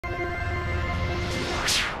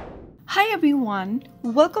Hi everyone,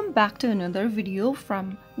 welcome back to another video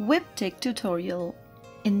from Webtech Tutorial.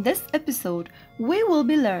 In this episode, we will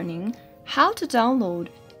be learning how to download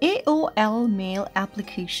AOL Mail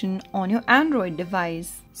application on your Android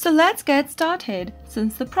device. So let's get started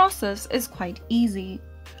since the process is quite easy.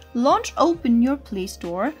 Open your Play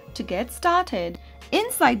Store to get started.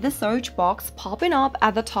 Inside the search box popping up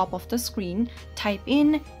at the top of the screen, type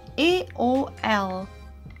in AOL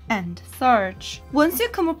and search. Once you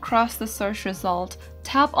come across the search result,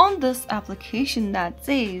 tap on this application that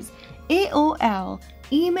says AOL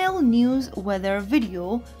Email News Weather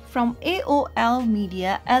Video from AOL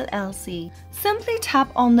Media LLC. Simply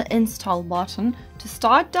tap on the install button to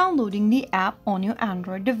start downloading the app on your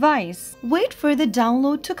Android device. Wait for the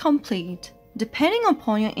download to complete. Depending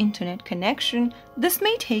upon your internet connection, this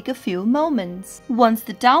may take a few moments. Once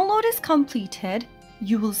the download is completed,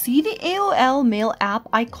 you will see the AOL Mail app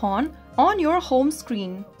icon on your home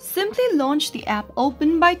screen. Simply launch the app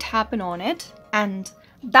open by tapping on it, and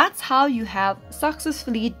that's how you have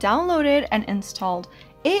successfully downloaded and installed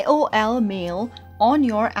AOL Mail on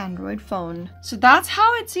your Android phone. So that's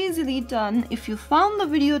how it's easily done. If you found the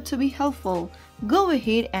video to be helpful, go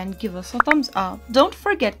ahead and give us a thumbs up. Don't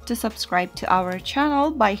forget to subscribe to our channel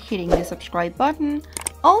by hitting the subscribe button.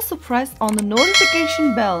 Also press on the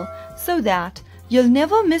notification bell so that you'll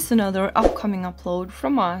never miss another upcoming upload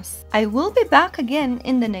from us. I will be back again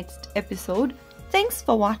in the next episode. Thanks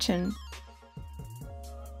for watching.